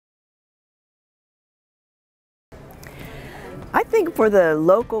I think for the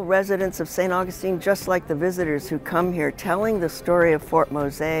local residents of St. Augustine, just like the visitors who come here, telling the story of Fort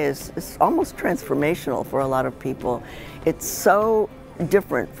Mose is almost transformational for a lot of people. It's so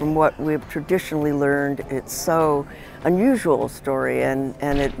different from what we've traditionally learned. It's so unusual story, and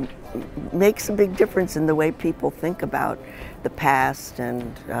it makes a big difference in the way people think about the past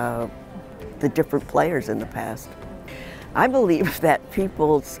and the different players in the past. I believe that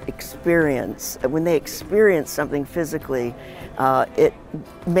people's experience, when they experience something physically, it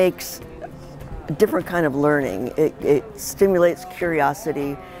makes a different kind of learning. It stimulates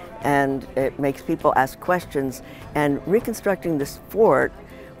curiosity, and it makes people ask questions. And reconstructing this fort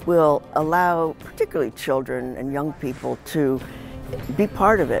will allow particularly children and young people to be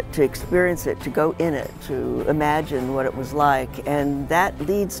part of it, to experience it, to go in it, to imagine what it was like. And that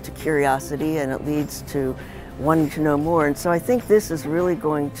leads to curiosity, and it leads to wanting to know more. And so I think this is really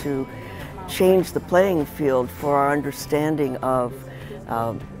going to change the playing field for our understanding of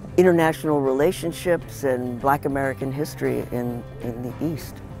international relationships and Black American history in the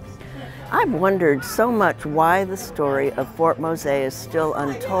East. I've wondered so much why the story of Fort Mose is still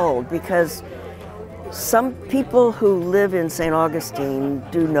untold, because some people who live in St. Augustine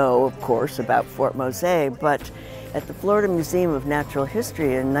do know, of course, about Fort Mose, but at the Florida Museum of Natural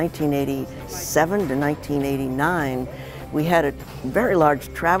History in 1987 to 1989, we had a very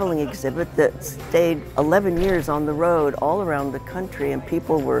large traveling exhibit that stayed 11 years on the road all around the country, and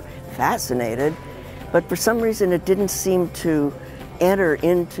people were fascinated. But for some reason, it didn't seem to enter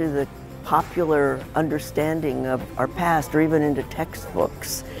into the popular understanding of our past, or even into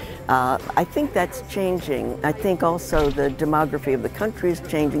textbooks. I think that's changing. I think also the demography of the country is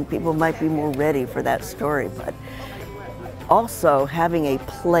changing. People might be more ready for that story, but also having a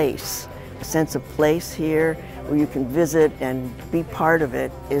place, a sense of place here where you can visit and be part of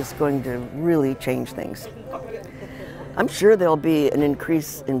it, is going to really change things. I'm sure there'll be an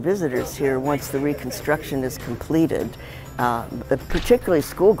increase in visitors here once the reconstruction is completed, particularly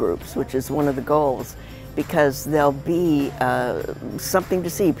school groups, which is one of the goals, because there'll be something to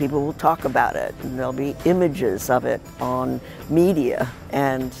see. People will talk about it, and there'll be images of it on media,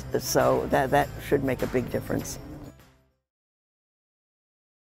 and so that should make a big difference.